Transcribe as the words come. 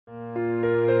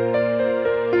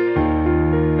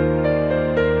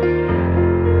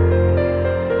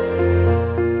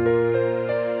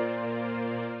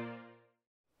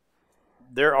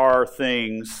are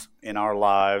things in our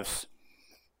lives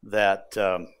that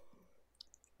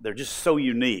they're just so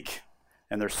unique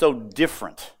and they're so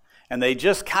different. And they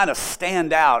just kind of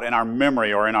stand out in our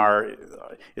memory or in our...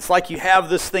 It's like you have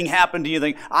this thing happen to you and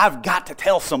think, I've got to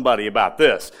tell somebody about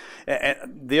this.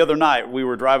 And the other night, we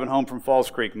were driving home from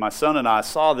Falls Creek. My son and I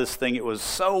saw this thing. It was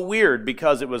so weird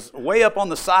because it was way up on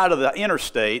the side of the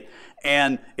interstate,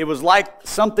 and it was like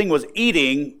something was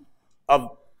eating a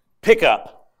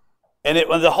pickup. And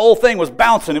the whole thing was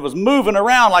bouncing. It was moving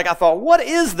around. Like I thought, what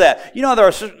is that? You know, there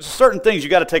are certain things you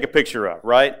got to take a picture of,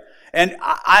 right? And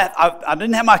I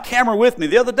didn't have my camera with me.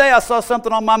 The other day I saw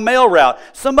something on my mail route.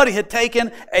 Somebody had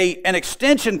taken an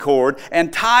extension cord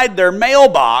and tied their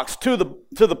mailbox to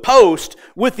the post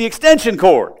with the extension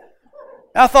cord.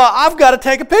 And I thought, I've got to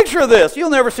take a picture of this. You'll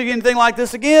never see anything like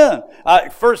this again.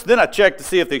 Then I checked to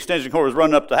see if the extension cord was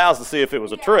running up to the house to see if it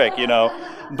was a trick, you know.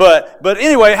 But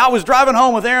anyway, I was driving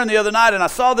home with Aaron the other night, and I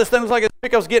saw this thing. It was like a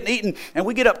pickup was getting eaten, and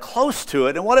we get up close to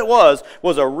it, and what it was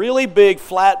a really big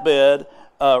flatbed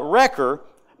wrecker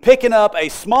picking up a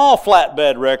small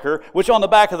flatbed wrecker, which on the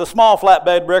back of the small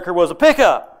flatbed wrecker was a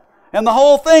pickup. And the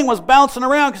whole thing was bouncing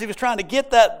around because he was trying to get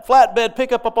that flatbed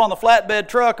pickup up on the flatbed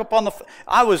truck, up on the...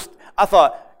 I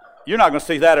thought, you're not going to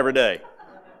see that every day.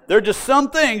 There are just some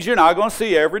things you're not going to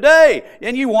see every day,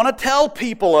 and you want to tell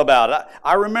people about it.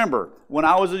 I remember when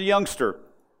I was a youngster,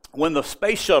 when the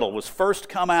space shuttle was first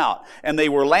come out, and they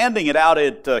were landing it out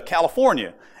at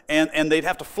California, and they'd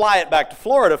have to fly it back to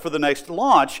Florida for the next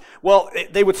launch. Well,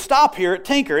 they would stop here at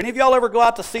Tinker. Any of y'all ever go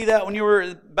out to see that when you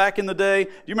were back in the day? Do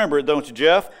you remember it, don't you,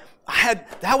 Jeff?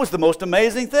 That was the most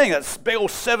amazing thing. That big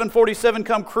old 747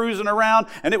 come cruising around,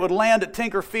 and it would land at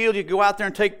Tinker Field. You could go out there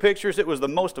and take pictures. It was the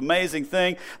most amazing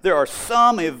thing. There are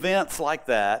some events like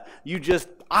that.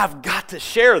 I've got to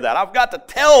share that. I've got to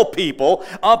tell people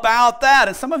about that.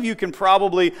 And some of you can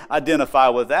probably identify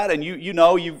with that. And you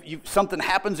know, something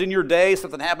happens in your day,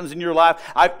 something happens in your life.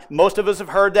 Most of us have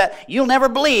heard that. You'll never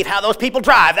believe how those people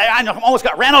drive. I almost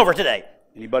got ran over today.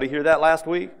 Anybody hear that last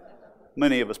week?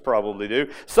 Many of us probably do.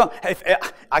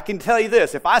 I can tell you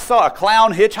this. If I saw a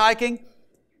clown hitchhiking,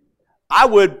 I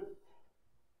would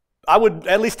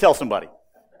at least tell somebody.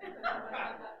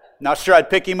 Not sure I'd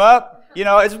pick him up. You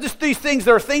know, it's just these things.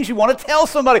 There are things you want to tell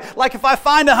somebody. Like if I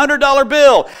find a $100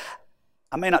 bill,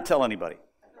 I may not tell anybody.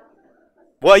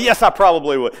 Well, yes, I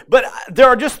probably would. But there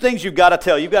are just things you've got to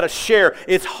tell. You've got to share.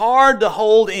 It's hard to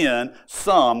hold in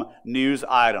some news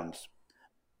items.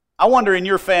 I wonder in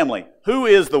your family, who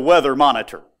is the weather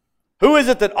monitor? Who is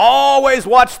it that always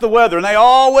watches the weather and they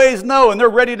always know and they're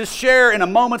ready to share in a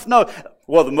moment's notice?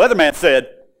 Well, the weatherman said,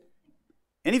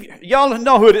 y'all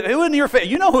know who it is? Who in your family?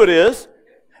 You know who it is.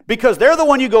 Because they're the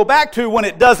one you go back to when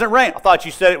it doesn't rain. I thought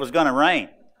you said it was going to rain.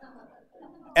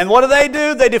 And what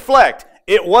do? They deflect.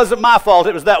 It wasn't my fault.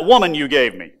 It was that woman you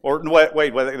gave me. Or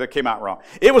wait, that came out wrong.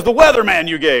 It was the weatherman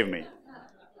you gave me.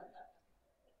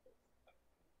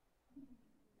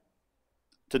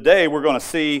 Today we're going to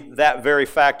see that very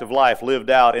fact of life lived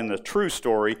out in the true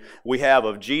story we have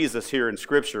of Jesus here in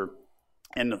Scripture.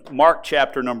 In Mark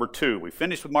chapter number 2. We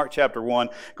finished with Mark chapter 1.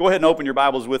 Go ahead and open your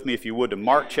Bibles with me, if you would, to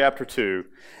Mark chapter 2.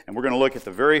 And we're going to look at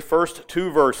the very first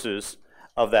 2 verses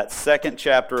of that second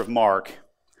chapter of Mark.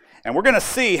 And we're going to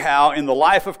see how in the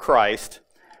life of Christ,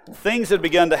 things had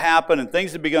begun to happen and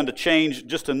things had begun to change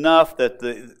just enough that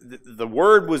the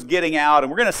word was getting out.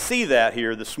 And we're going to see that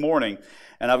here this morning.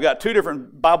 And I've got 2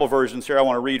 different Bible versions here I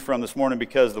want to read from this morning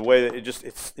because the way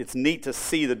that it's neat to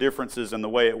see the differences and the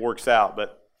way it works out.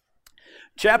 But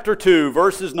Chapter 2,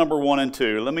 verses number 1 and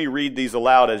 2. Let me read these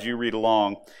aloud as you read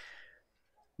along.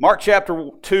 Mark chapter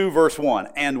 2, verse 1.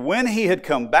 And when he had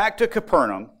come back to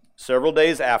Capernaum, several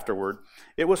days afterward,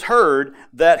 it was heard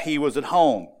that he was at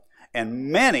home.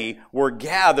 And many were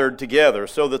gathered together,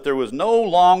 so that there was no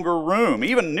longer room,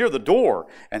 even near the door.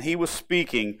 And he was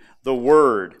speaking the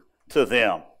word to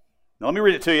them. Now, let me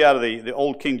read it to you out of the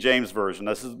old King James Version.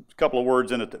 This is a couple of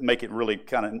words in it that make it really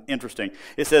kind of interesting.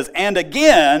 It says, and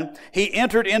again he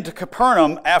entered into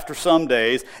Capernaum after some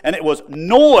days, and it was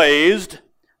noised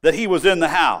that he was in the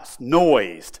house.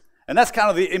 Noised. And that's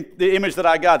kind of the image that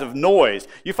I got of noise.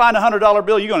 You find a $100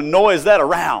 bill, you're going to noise that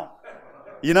around.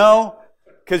 You know?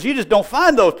 Because you just don't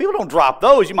find those. People don't drop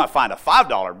those. You might find a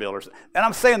 $5 bill or something. And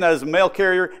I'm saying that as a mail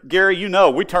carrier. Gary, you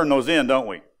know, we turn those in, don't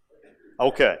we?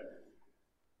 Okay.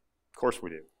 Of course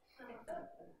we do.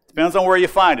 Depends on where you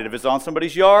find it. If it's on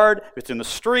somebody's yard, if it's in the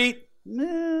street,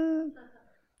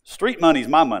 street money's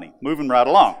my money. Moving right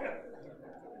along.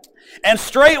 And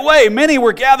straightway many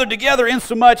were gathered together,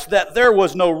 insomuch that there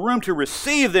was no room to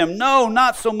receive them, no,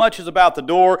 not so much as about the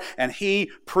door, and he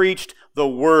preached the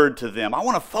word to them. I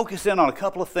want to focus in on a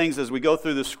couple of things as we go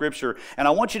through this scripture, and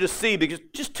I want you to see, because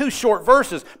just 2 short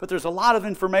verses, but there's a lot of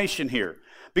information here.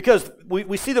 Because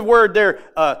we see the word there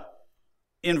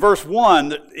in verse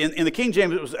 1, in the King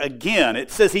James it was again. It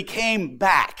says he came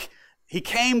back. He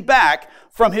came back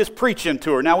from his preaching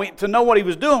tour. Now, to know what he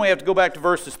was doing, we have to go back to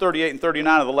verses 38 and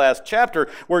 39 of the last chapter,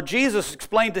 where Jesus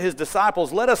explained to his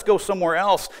disciples, let us go somewhere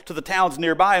else to the towns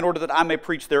nearby in order that I may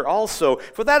preach there also.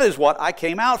 For that is what I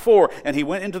came out for. And he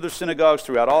went into the synagogues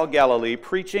throughout all Galilee,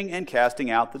 preaching and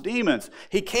casting out the demons.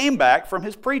 He came back from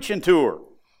his preaching tour.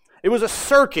 It was a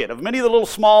circuit of many of the little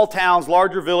small towns,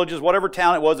 larger villages, whatever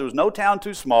town it was. There was no town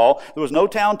too small. There was no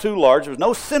town too large. There was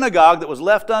no synagogue that was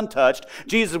left untouched.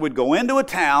 Jesus would go into a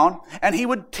town and he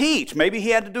would teach. Maybe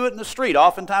he had to do it in the street.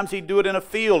 Oftentimes he'd do it in a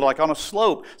field, like on a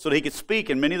slope, so that he could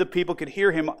speak, and many of the people could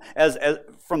hear him as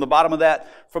from the bottom of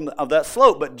that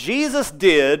slope. But Jesus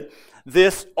did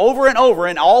this over and over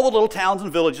in all the little towns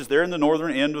and villages there in the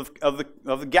northern end of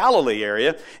the Galilee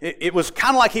area. It was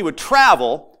kind of like he would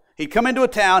travel. He'd come into a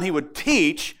town, he would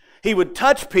teach, he would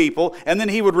touch people, and then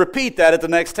he would repeat that at the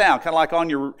next town. Kind of like on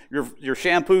your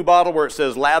shampoo bottle where it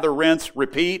says lather, rinse,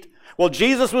 repeat. Well,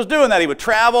 Jesus was doing that. He would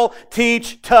travel,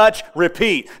 teach, touch,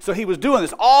 repeat. So he was doing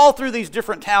this all through these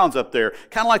different towns up there.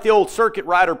 Kind of like the old circuit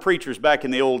rider preachers back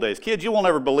in the old days. Kids, you won't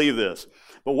ever believe this.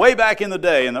 But way back in the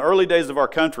day, in the early days of our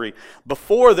country,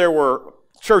 before there were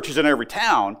churches in every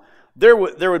town, there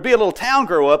would be a little town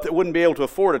grow up that wouldn't be able to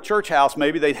afford a church house.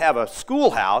 Maybe they'd have a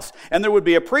schoolhouse, and there would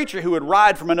be a preacher who would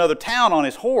ride from another town on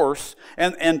his horse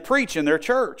and preach in their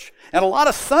church. And a lot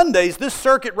of Sundays, this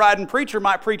circuit riding preacher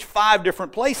might preach 5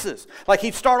 different places. Like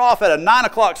he'd start off at a 9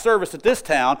 o'clock service at this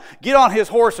town, get on his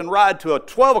horse and ride to a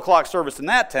 12 o'clock service in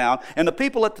that town, and the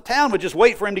people at the town would just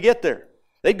wait for him to get there.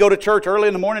 They'd go to church early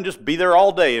in the morning, just be there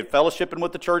all day, fellowshipping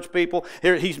with the church people.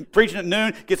 Here, he's preaching at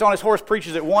noon, gets on his horse,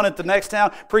 preaches at 1 at the next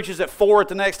town, preaches at 4 at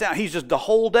the next town. He's just, the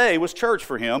whole day was church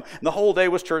for him, and the whole day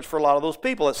was church for a lot of those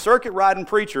people. A circuit riding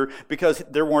preacher, because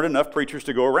there weren't enough preachers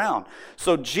to go around.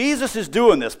 So Jesus is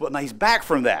doing this, but now he's back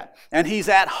from that. And he's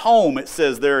at home, it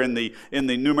says there in the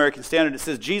New American Standard. It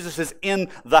says Jesus is in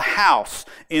the house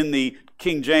in the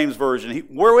King James Version.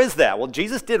 Where is that? Well,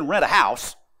 Jesus didn't rent a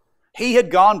house. He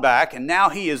had gone back, and now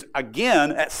he is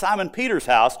again at Simon Peter's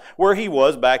house, where he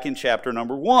was back in chapter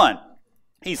number 1.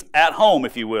 He's at home,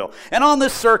 if you will. And on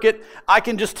this circuit, I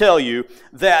can just tell you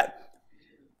that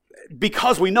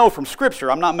because we know from Scripture,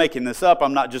 I'm not making this up,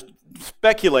 I'm not just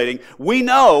speculating, we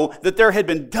know that there had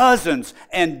been dozens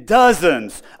and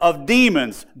dozens of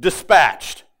demons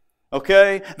dispatched.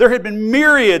 Okay? There had been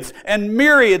myriads and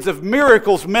myriads of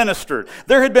miracles ministered.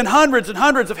 There had been hundreds and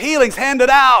hundreds of healings handed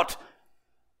out.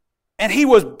 And he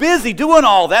was busy doing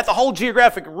all that. The whole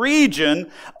geographic region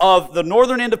of the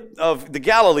northern end of the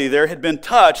Galilee there had been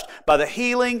touched by the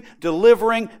healing,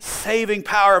 delivering, saving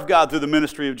power of God through the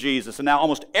ministry of Jesus. And now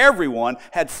almost everyone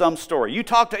had some story. You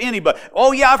talk to anybody,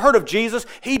 oh yeah, I've heard of Jesus.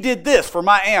 He did this for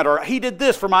my aunt, or he did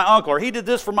this for my uncle, or he did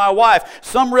this for my wife.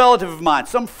 Some relative of mine,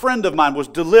 some friend of mine was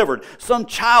delivered. Some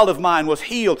child of mine was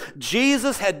healed.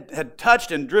 Jesus had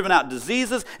touched and driven out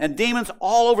diseases and demons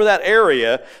all over that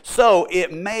area. So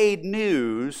it made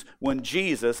news when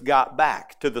Jesus got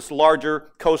back to this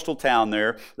larger coastal town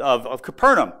there of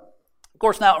Capernaum. Of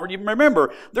course, now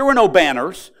remember, there were no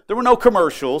banners, there were no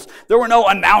commercials, there were no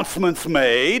announcements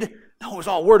made. No, it was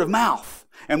all word of mouth.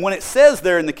 And when it says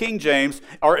there in the King James,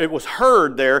 or it was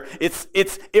heard there,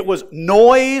 it was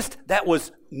noised. That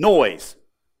was noise.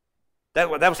 That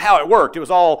was how it worked. It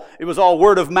was all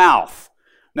word of mouth.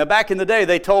 Now, back in the day,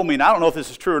 they told me, and I don't know if this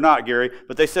is true or not, Gary,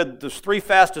 but they said the 3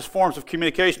 fastest forms of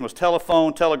communication was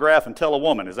telephone, telegraph, and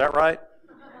telewoman. Is that right?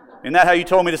 Isn't that how you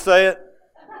told me to say it?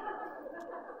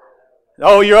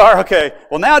 Oh, you are? Okay.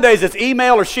 Well, nowadays it's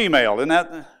email or she-mail. Isn't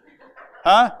that?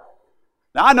 Huh?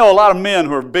 Now, I know a lot of men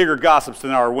who are bigger gossips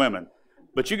than our women,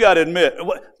 but you got to admit,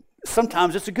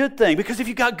 sometimes it's a good thing, because if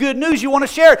you got good news, you want to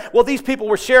share it. Well, these people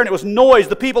were sharing. It was noise.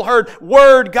 The people heard,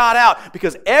 word got out,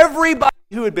 because everybody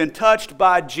who had been touched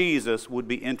by Jesus would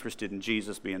be interested in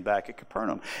Jesus being back at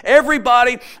Capernaum.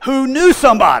 Everybody who knew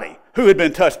somebody who had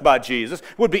been touched by Jesus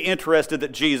would be interested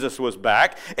that Jesus was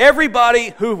back.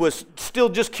 Everybody who was still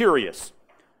just curious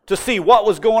to see what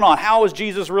was going on, how was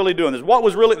Jesus really doing this,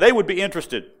 they would be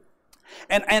interested.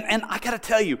 And I got to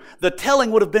tell you, the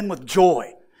telling would have been with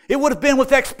joy. It would have been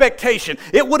with expectation.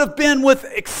 It would have been with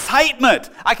excitement.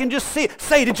 I can just see it.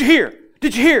 Say, did you hear?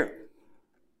 Did you hear?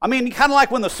 I mean, kind of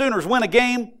like when the Sooners win a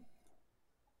game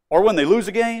or when they lose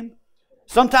a game.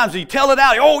 Sometimes you tell it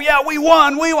out, oh yeah, we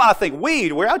won. I think,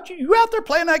 you out there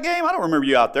playing that game? I don't remember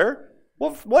you out there.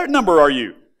 What number are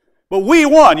you? But we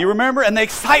won, you remember? And the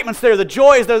excitement's there, the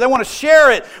joy is there, they want to share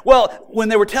it. Well, when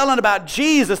they were telling about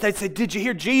Jesus, they'd say, did you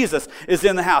hear Jesus is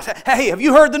in the house? Hey, have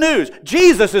you heard the news?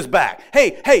 Jesus is back.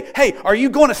 Hey, are you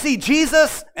going to see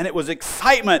Jesus? And it was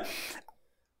excitement.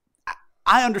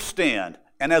 I understand,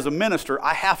 and as a minister,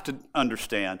 I have to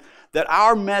understand that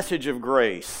our message of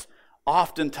grace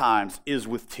oftentimes is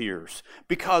with tears,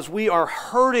 because we are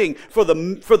hurting for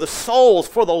the souls,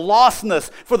 for the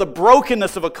lostness, for the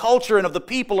brokenness of a culture and of the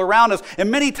people around us. And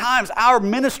many times our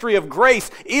ministry of grace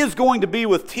is going to be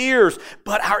with tears,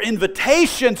 but our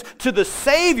invitations to the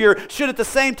Savior should at the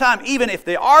same time, even if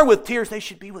they are with tears, they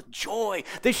should be with joy.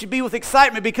 They should be with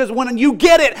excitement, because when you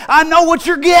get it, I know what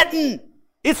you're getting.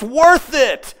 It's worth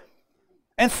it.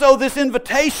 And so this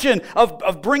invitation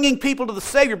of bringing people to the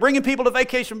Savior, bringing people to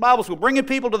Vacation Bible School, bringing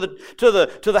people to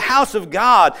the house of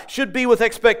God should be with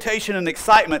expectation and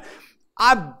excitement.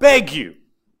 I beg you,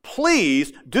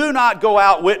 please do not go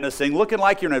out witnessing looking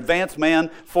like you're an advance man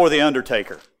for the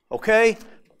undertaker, okay?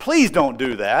 Please don't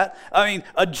do that. I mean,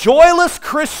 a joyless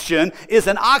Christian is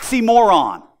an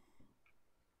oxymoron.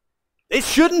 It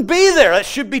shouldn't be there. That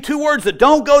should be two words that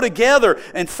don't go together.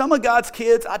 And some of God's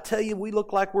kids, I tell you, we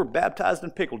look like we're baptized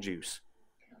in pickle juice.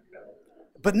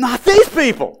 But not these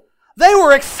people. They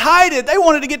were excited. They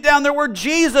wanted to get down there where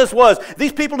Jesus was.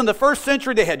 These people in the first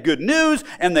century, they had good news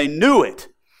and they knew it.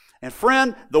 And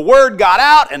friend, the word got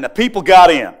out and the people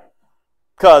got in.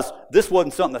 Because this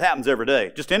wasn't something that happens every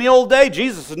day. Just any old day,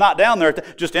 Jesus is not down there.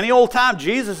 Just any old time,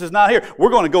 Jesus is not here.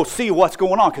 We're going to go see what's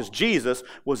going on because Jesus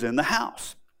was in the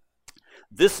house.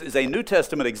 This is a New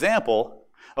Testament example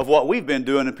of what we've been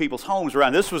doing in people's homes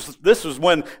around. This was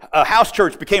when a house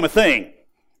church became a thing,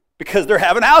 because they're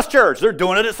having house church. They're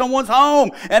doing it at someone's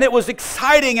home. And it was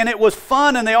exciting and it was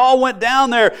fun and they all went down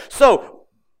there. So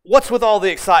what's with all the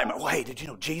excitement? Well, hey, did you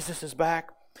know Jesus is back?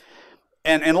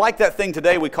 And like that thing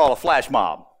today we call a flash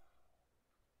mob.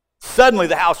 Suddenly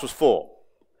the house was full.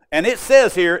 And it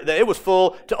says here that it was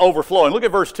full to overflowing. Look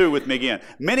at verse 2 with me again.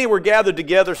 Many were gathered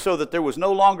together so that there was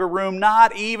no longer room,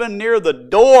 not even near the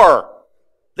door.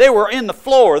 They were in the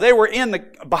floor. They were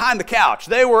behind the couch.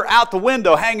 They were out the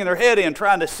window hanging their head in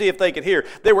trying to see if they could hear.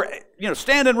 They were,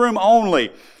 standing room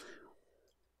only.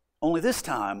 Only this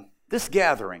time, this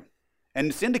gathering, and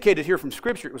it's indicated here from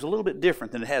Scripture, it was a little bit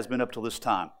different than it has been up till this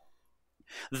time.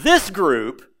 This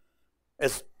group,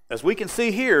 as we can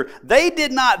see here, they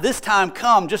did not this time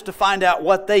come just to find out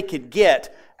what they could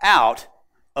get out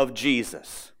of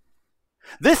Jesus.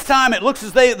 This time it looks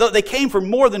as though they came for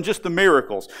more than just the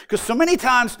miracles. Because so many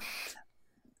times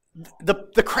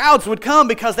the crowds would come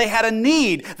because they had a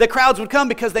need. The crowds would come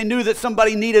because they knew that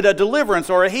somebody needed a deliverance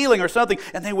or a healing or something,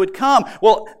 and they would come.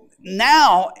 Well,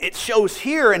 now it shows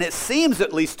here, and it seems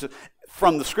at least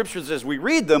from the Scriptures as we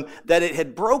read them, that it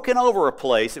had broken over a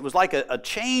place. It was like a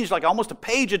change, like almost a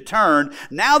page had turned.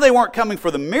 Now they weren't coming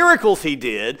for the miracles he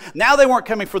did. Now they weren't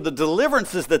coming for the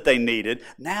deliverances that they needed.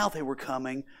 Now they were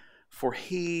coming for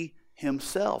he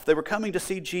himself. They were coming to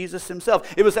see Jesus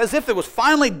himself. It was as if it was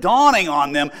finally dawning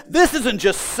on them, this isn't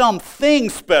just something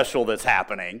special that's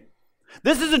happening.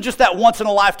 This isn't just that once in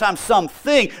a lifetime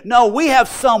something. No, we have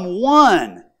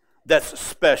someone that's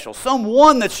special,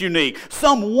 someone that's unique,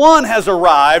 someone has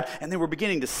arrived, and they were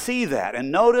beginning to see that.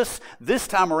 And notice this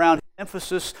time around,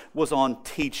 emphasis was on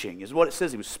teaching, is what it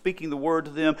says. He was speaking the word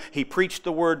to them, he preached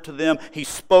the word to them, he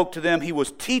spoke to them, he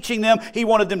was teaching them, he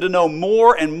wanted them to know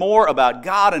more and more about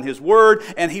God and his word,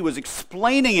 and he was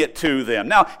explaining it to them.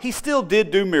 Now, he still did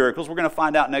do miracles. We're going to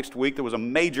find out next week. There was a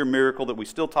major miracle that we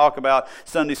still talk about,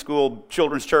 Sunday school,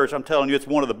 children's church. I'm telling you, it's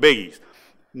one of the biggies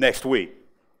next week.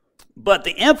 But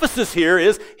the emphasis here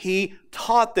is he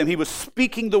taught them. He was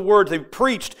speaking the word. They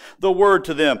preached the word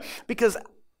to them. Because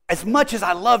as much as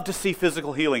I love to see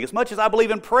physical healing, as much as I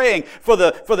believe in praying for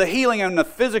the healing and the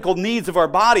physical needs of our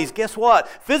bodies, guess what?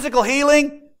 Physical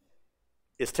healing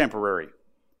is temporary.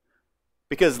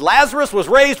 Because Lazarus was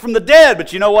raised from the dead,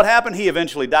 but you know what happened? He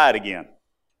eventually died again.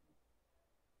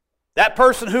 That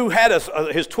person who had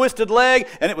his twisted leg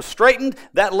and it was straightened,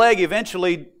 that leg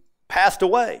eventually passed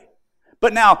away.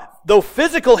 But now, though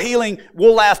physical healing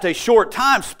will last a short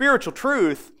time, spiritual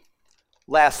truth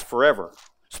lasts forever.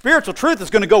 Spiritual truth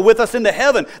is going to go with us into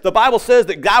heaven. The Bible says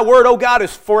that thy word, O God,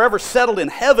 is forever settled in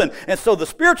heaven. And so the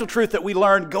spiritual truth that we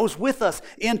learn goes with us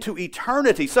into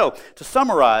eternity. So, to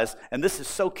summarize, and this is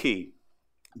so key,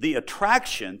 the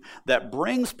attraction that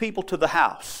brings people to the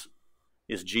house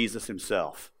is Jesus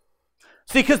himself.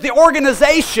 See, because the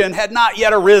organization had not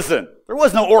yet arisen. There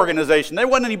was no organization. There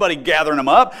wasn't anybody gathering them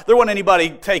up. There wasn't anybody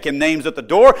taking names at the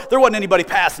door. There wasn't anybody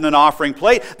passing an offering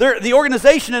plate. The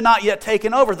organization had not yet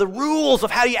taken over. The rules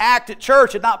of how you act at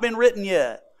church had not been written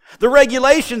yet. The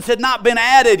regulations had not been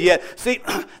added yet. See,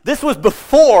 this was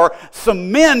before some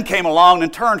men came along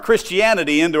and turned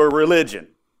Christianity into a religion.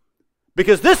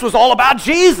 Because this was all about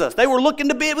Jesus. They were looking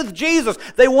to be with Jesus.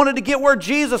 They wanted to get where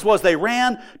Jesus was. They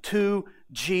ran to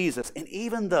Jesus. And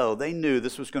even though they knew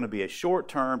this was going to be a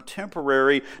short-term,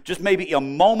 temporary, just maybe a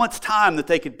moment's time that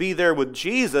they could be there with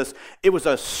Jesus, it was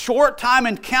a short-time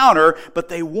encounter, but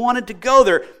they wanted to go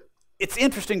there. It's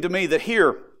interesting to me that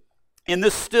here, in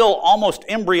this still almost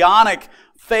embryonic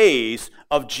phase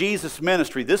of Jesus'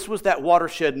 ministry, this was that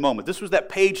watershed moment. This was that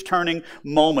page-turning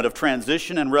moment of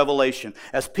transition and revelation.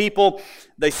 As people,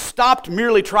 they stopped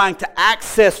merely trying to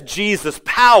access Jesus'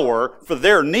 power for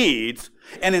their needs,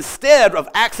 and instead of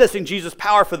accessing Jesus'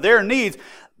 power for their needs,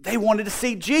 they wanted to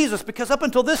see Jesus, because up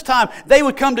until this time, they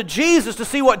would come to Jesus to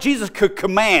see what Jesus could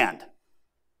command.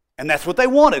 And that's what they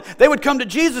wanted. They would come to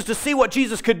Jesus to see what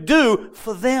Jesus could do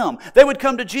for them. They would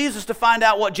come to Jesus to find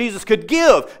out what Jesus could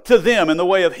give to them in the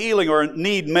way of healing or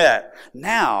need met.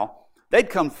 Now, they'd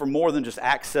come for more than just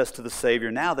access to the Savior.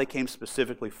 Now they came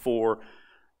specifically for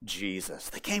Jesus.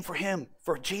 They came for Him,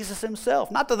 for Jesus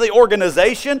Himself. Not to the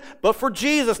organization, but for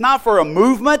Jesus. Not for a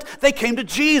movement. They came to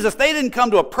Jesus. They didn't come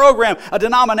to a program, a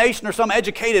denomination, or some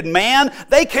educated man.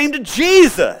 They came to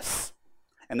Jesus.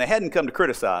 And they hadn't come to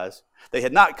criticize. They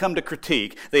had not come to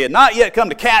critique. They had not yet come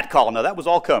to catcall. Now, that was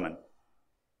all coming.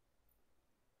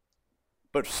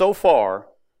 But so far,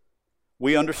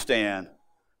 we understand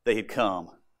they had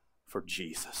come for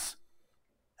Jesus.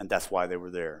 And that's why they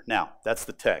were there. Now, that's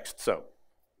the text. So,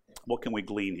 what can we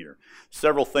glean here?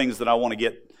 Several things that I want to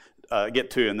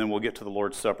get to, and then we'll get to the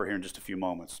Lord's Supper here in just a few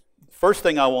moments. First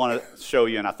thing I want to show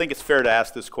you, and I think it's fair to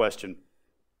ask this question,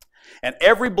 and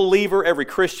every believer, every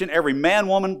Christian, every man,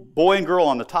 woman, boy, and girl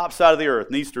on the top side of the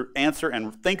earth needs to answer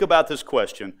and think about this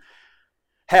question.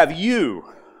 Have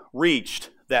you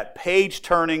reached that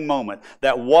page-turning moment,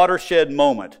 that watershed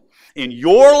moment in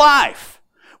your life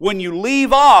when you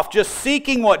leave off just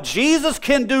seeking what Jesus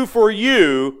can do for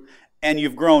you and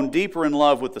you've grown deeper in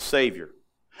love with the Savior?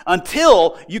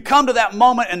 Until you come to that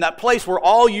moment and that place where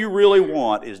all you really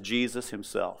want is Jesus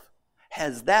Himself.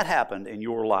 Has that happened in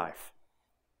your life?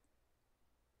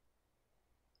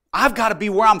 I've got to be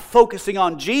where I'm focusing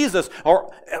on Jesus.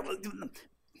 Or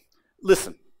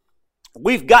listen,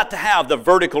 we've got to have the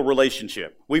vertical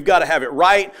relationship. We've got to have it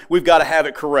right. We've got to have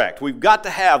it correct. We've got to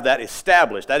have that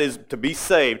established. That is to be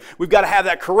saved. We've got to have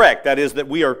that correct. That is that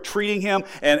we are treating Him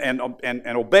and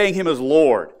obeying Him as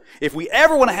Lord. If we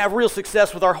ever want to have real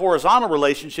success with our horizontal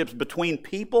relationships between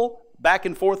people, back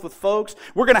and forth with folks,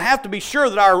 we're going to have to be sure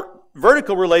that our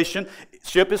vertical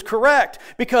relationship is correct,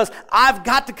 because I've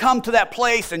got to come to that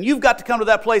place and you've got to come to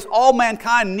that place. All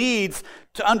mankind needs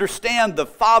to understand the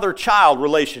father-child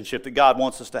relationship that God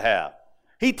wants us to have.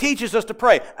 He teaches us to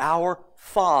pray, our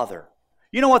Father.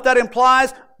 You know what that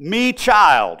implies? Me,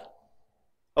 child.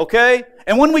 Okay?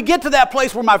 And when we get to that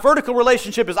place where my vertical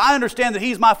relationship is, I understand that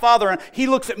He's my Father and He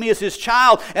looks at me as His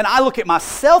child and I look at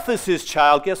myself as His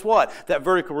child, guess what? That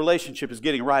vertical relationship is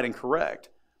getting right and correct.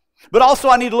 But also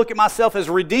I need to look at myself as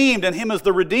redeemed and Him as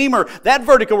the Redeemer. That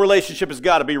vertical relationship has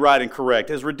got to be right and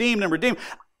correct. As redeemed and redeemed,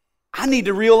 I need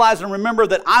to realize and remember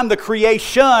that I'm the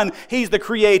creation, He's the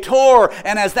creator,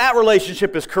 and as that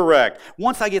relationship is correct,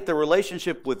 once I get the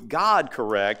relationship with God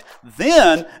correct,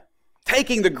 then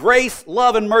taking the grace,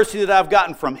 love, and mercy that I've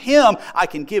gotten from Him, I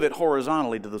can give it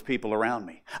horizontally to those people around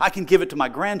me. I can give it to my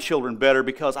grandchildren better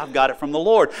because I've got it from the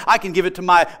Lord. I can give it to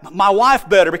my wife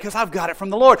better because I've got it from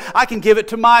the Lord. I can give it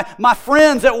to my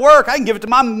friends at work. I can give it to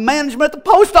my management at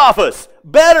the post office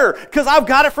better because I've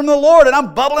got it from the Lord and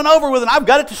I'm bubbling over with it and I've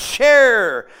got it to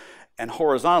share. And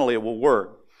horizontally it will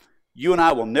work. You and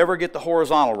I will never get the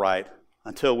horizontal right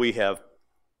until we have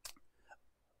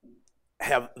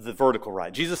the vertical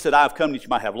right. Jesus said, I have come that you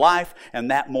might have life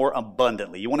and that more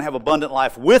abundantly. You want to have abundant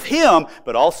life with Him,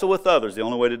 but also with others. The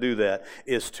only way to do that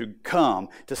is to come.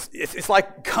 It's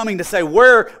like coming to say,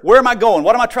 where am I going?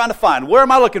 What am I trying to find? Where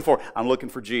am I looking for? I'm looking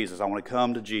for Jesus. I want to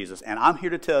come to Jesus. And I'm here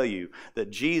to tell you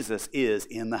that Jesus is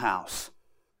in the house.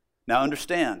 Now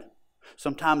understand,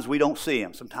 sometimes we don't see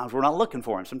Him. Sometimes we're not looking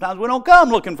for Him. Sometimes we don't come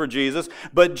looking for Jesus.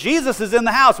 But Jesus is in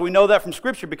the house. We know that from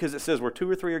Scripture because it says, where 2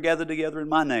 or 3 are gathered together in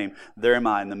my name, there am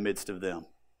I in the midst of them.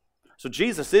 So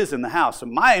Jesus is in the house. So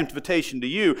my invitation to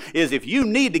you is, if you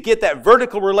need to get that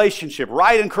vertical relationship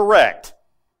right and correct,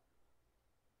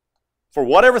 for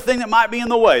whatever thing that might be in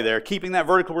the way there, keeping that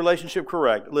vertical relationship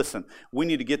correct. Listen, we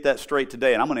need to get that straight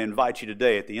today, and I'm going to invite you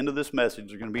today. At the end of this message,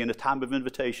 there's going to be a time of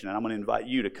invitation, and I'm going to invite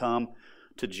you to come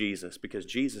to Jesus, because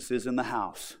Jesus is in the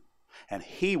house, and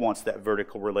He wants that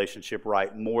vertical relationship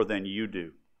right more than you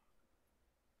do.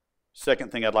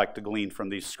 Second thing I'd like to glean from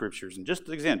these scriptures, and just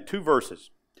again, 2 verses.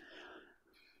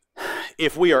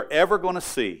 If we are ever going to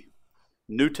see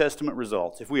New Testament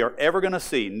results, if we are ever going to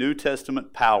see New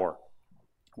Testament power,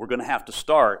 we're going to have to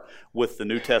start with the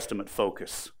New Testament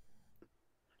focus.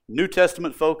 New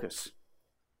Testament focus.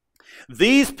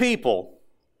 These people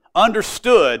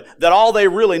understood that all they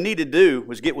really needed to do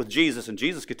was get with Jesus, and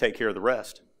Jesus could take care of the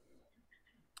rest.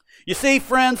 You see,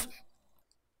 friends,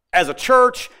 as a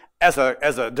church, as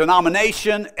a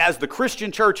denomination, as the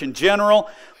Christian church in general,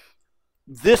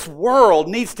 this world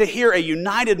needs to hear a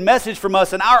united message from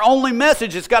us, and our only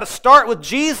message has got to start with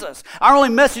Jesus. Our only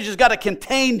message has got to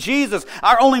contain Jesus.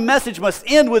 Our only message must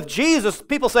end with Jesus.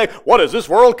 People say, what is this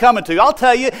world coming to? I'll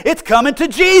tell you, it's coming to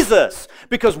Jesus.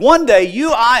 Because one day,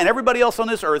 you, I, and everybody else on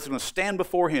this earth is going to stand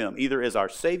before Him, either as our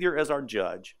Savior, as our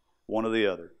judge, one or the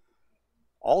other.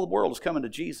 All the world is coming to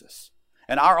Jesus.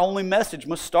 And our only message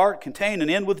must start, contain,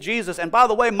 and end with Jesus. And by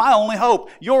the way, my only hope,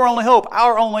 your only hope,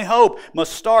 our only hope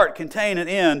must start, contain, and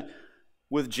end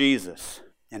with Jesus.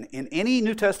 And in any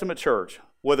New Testament church,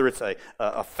 whether it's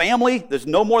a family, there's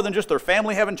no more than just their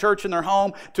family having church in their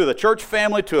home, to the church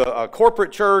family, to a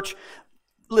corporate church,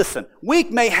 listen, we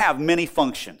may have many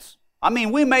functions. I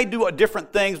mean, we may do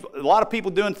different things. A lot of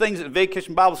people doing things at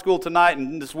Vacation Bible School tonight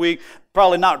and this week,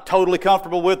 probably not totally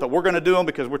comfortable with, but we're going to do them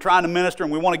because we're trying to minister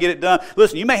and we want to get it done.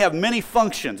 Listen, you may have many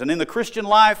functions, and in the Christian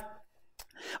life,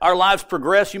 our lives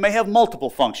progress. You may have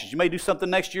multiple functions. You may do something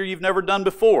next year you've never done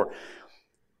before.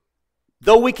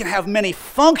 Though we can have many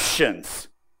functions,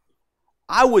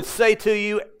 I would say to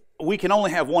you, we can only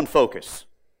have one focus.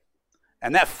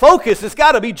 And that focus has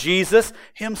got to be Jesus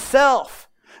Himself.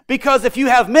 Because if you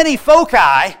have many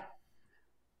foci,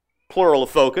 plural of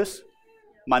focus,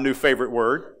 my new favorite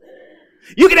word,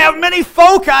 you can have many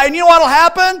foci, and you know what will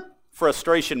happen?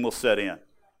 Frustration will set in.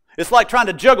 It's like trying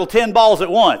to juggle 10 balls at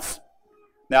once.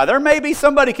 Now, there may be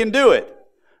somebody can do it,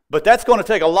 but that's going to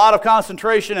take a lot of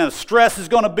concentration, and stress is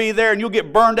going to be there, and you'll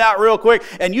get burned out real quick,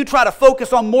 and you try to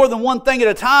focus on more than one thing at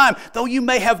a time. Though you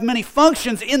may have many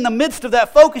functions, in the midst of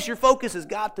that focus, your focus has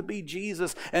got to be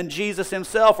Jesus and Jesus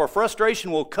Himself, or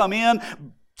frustration will come in,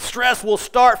 stress will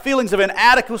start, feelings of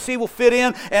inadequacy will fit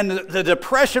in, and the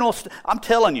depression will... I'm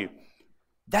telling you,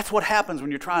 that's what happens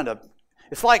when you're trying to...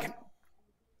 It's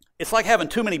like having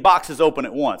too many boxes open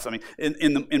at once. I mean,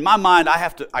 in my mind,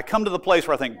 I come to the place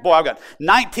where I think, boy, I've got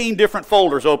 19 different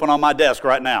folders open on my desk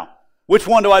right now. Which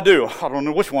one do I do? I don't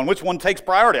know which one. Which one takes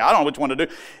priority? I don't know which one to do.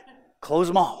 Close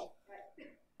them all.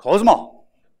 Close them all.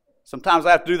 Sometimes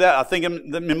I have to do that. I think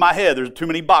in my head, there's too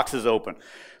many boxes open.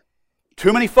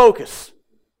 Too many focus.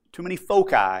 Too many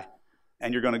foci,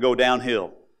 and you're going to go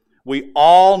downhill. We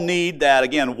all need that,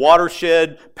 again,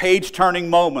 watershed,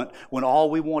 page-turning moment when all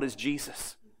we want is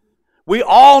Jesus. We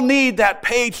all need that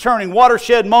page-turning,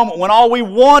 watershed moment when all we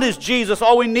want is Jesus,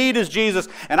 all we need is Jesus.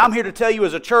 And I'm here to tell you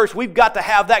as a church, we've got to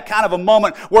have that kind of a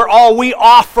moment where all we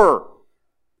offer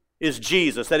is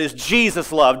Jesus. That is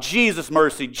Jesus love, Jesus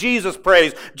mercy, Jesus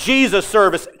praise, Jesus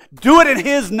service. Do it in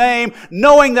His name,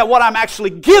 knowing that what I'm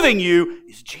actually giving you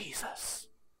is Jesus.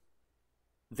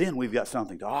 Then we've got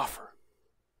something to offer.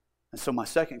 And so my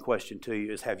second question to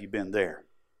you is, have you been there?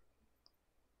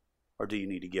 Or do you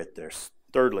need to get there?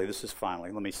 Thirdly, this is finally,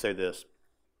 let me say this.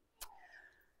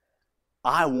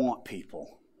 I want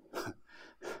people,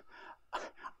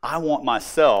 I want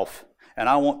myself, and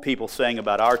I want people saying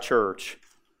about our church,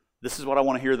 this is what I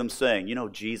want to hear them saying. You know,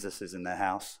 Jesus is in the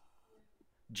house.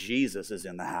 Jesus is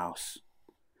in the house.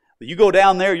 You go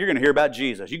down there, you're going to hear about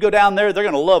Jesus. You go down there, they're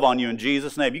going to love on you in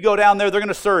Jesus' name. You go down there, they're going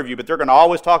to serve you, but they're going to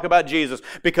always talk about Jesus.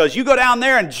 Because you go down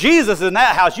there and Jesus is in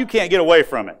that house, you can't get away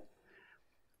from it.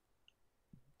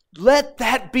 Let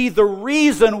that be the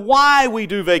reason why we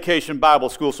do Vacation Bible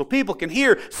School, so people can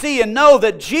hear, see, and know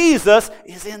that Jesus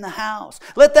is in the house.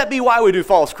 Let that be why we do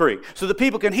Falls Creek, so that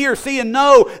people can hear, see, and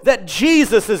know that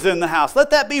Jesus is in the house.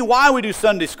 Let that be why we do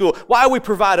Sunday school, why we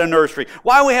provide a nursery,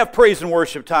 why we have praise and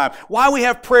worship time, why we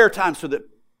have prayer time, so that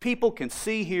people can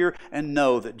see, hear, and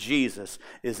know that Jesus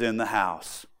is in the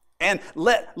house. And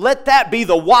let that be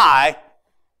the why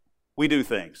we do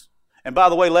things. And by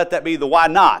the way, let that be the why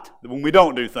not when we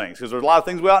don't do things. Because there's a lot of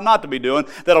things we ought not to be doing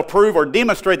that'll prove or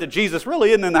demonstrate that Jesus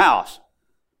really isn't in the house.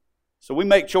 So we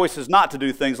make choices not to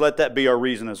do things. Let that be our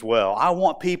reason as well. I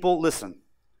want people, listen,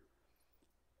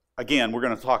 Again, we're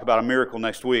going to talk about a miracle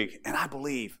next week, and I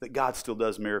believe that God still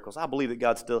does miracles. I believe that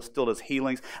God still does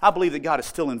healings. I believe that God is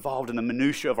still involved in the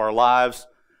minutia of our lives.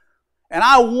 And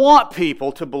I want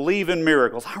people to believe in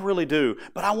miracles. I really do.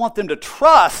 But I want them to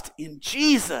trust in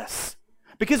Jesus,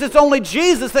 because it's only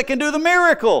Jesus that can do the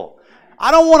miracle. I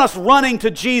don't want us running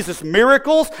to Jesus'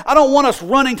 miracles. I don't want us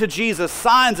running to Jesus'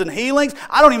 signs and healings.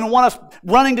 I don't even want us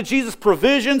running to Jesus'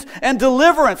 provisions and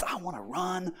deliverance. I want to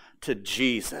run to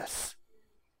Jesus.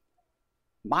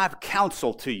 My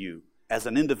counsel to you as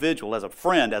an individual, as a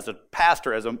friend, as a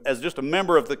pastor, as just a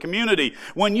member of the community,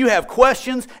 when you have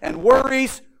questions and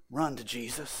worries, run to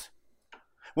Jesus.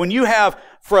 When you have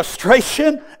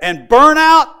frustration and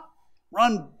burnout,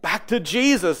 run back to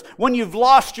Jesus. When you've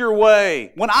lost your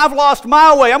way, when I've lost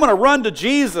my way, I'm going to run to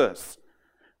Jesus.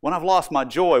 When I've lost my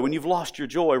joy, when you've lost your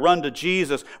joy, run to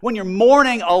Jesus. When you're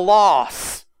mourning a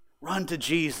loss, run to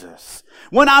Jesus.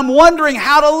 When I'm wondering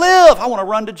how to live, I want to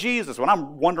run to Jesus. When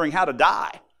I'm wondering how to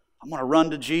die, I want to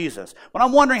run to Jesus. When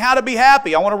I'm wondering how to be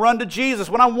happy, I want to run to Jesus.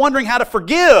 When I'm wondering how to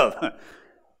forgive,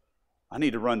 I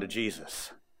need to run to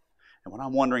Jesus. And when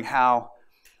I'm wondering how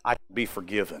I can be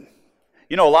forgiven.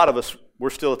 You know, a lot of us, we're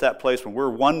still at that place when we're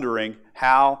wondering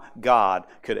how God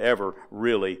could ever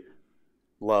really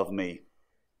love me.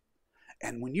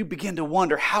 And when you begin to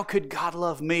wonder, how could God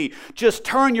love me? Just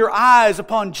turn your eyes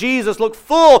upon Jesus, look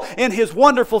full in His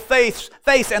wonderful face,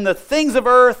 and the things of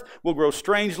earth will grow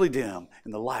strangely dim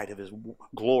in the light of His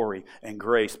glory and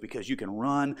grace, because you can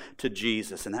run to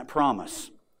Jesus. And that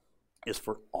promise is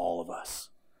for all of us.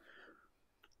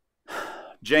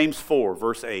 James 4,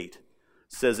 verse 8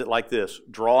 says it like this: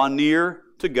 draw near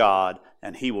to God,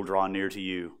 and He will draw near to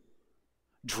you.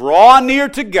 Draw near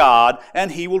to God,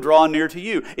 and He will draw near to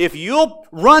you. If you'll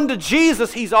run to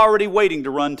Jesus, He's already waiting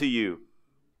to run to you.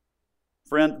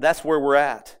 Friend, that's where we're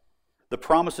at. The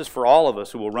promise is for all of us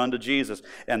who will run to Jesus.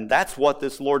 And that's what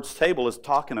this Lord's table is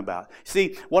talking about.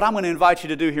 See, what I'm going to invite you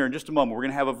to do here in just a moment, we're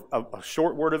going to have a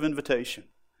short word of invitation.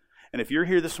 And if you're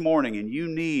here this morning and you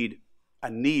need a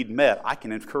need met, I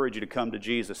can encourage you to come to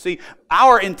Jesus. See,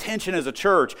 our intention as a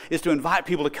church is to invite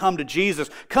people to come to Jesus.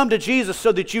 Come to Jesus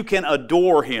so that you can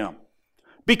adore Him.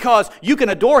 Because you can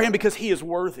adore Him because He is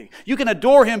worthy. You can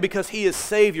adore Him because He is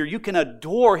Savior. You can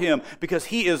adore Him because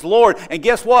He is Lord. And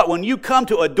guess what? When you come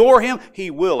to adore Him, He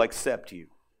will accept you.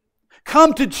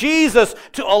 Come to Jesus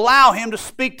to allow Him to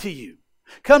speak to you.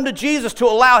 Come to Jesus to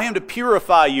allow Him to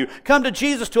purify you. Come to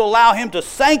Jesus to allow Him to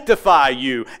sanctify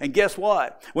you. And guess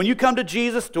what? When you come to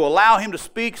Jesus to allow Him to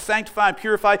speak, sanctify, and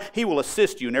purify, He will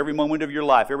assist you in every moment of your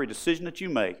life. Every decision that you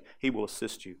make, He will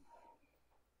assist you.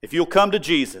 If you'll come to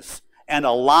Jesus and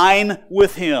align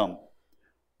with Him,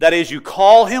 that is, you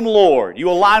call Him Lord. You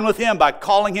align with Him by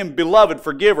calling Him Beloved,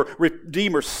 Forgiver,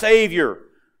 Redeemer, Savior.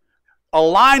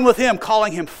 Align with Him,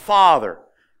 calling Him Father.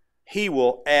 He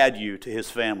will add you to His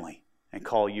family and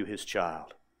call you His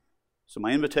child. So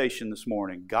my invitation this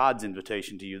morning, God's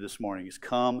invitation to you this morning, is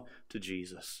come to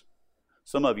Jesus.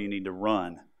 Some of you need to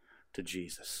run to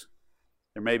Jesus.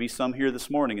 There may be some here this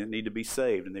morning that need to be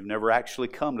saved, and they've never actually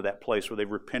come to that place where they've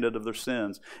repented of their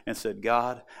sins and said,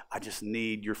 God, I just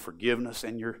need your forgiveness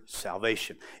and your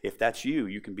salvation. If that's you,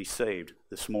 you can be saved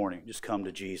this morning. Just come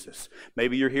to Jesus.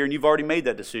 Maybe you're here and you've already made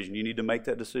that decision. You need to make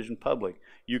that decision public.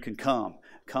 You can come.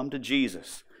 Come to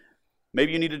Jesus.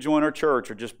 Maybe you need to join our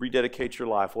church or just rededicate your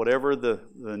life. Whatever the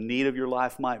need of your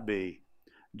life might be,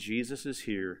 Jesus is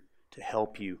here to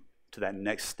help you to that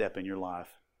next step in your life.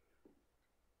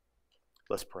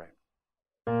 Let's pray.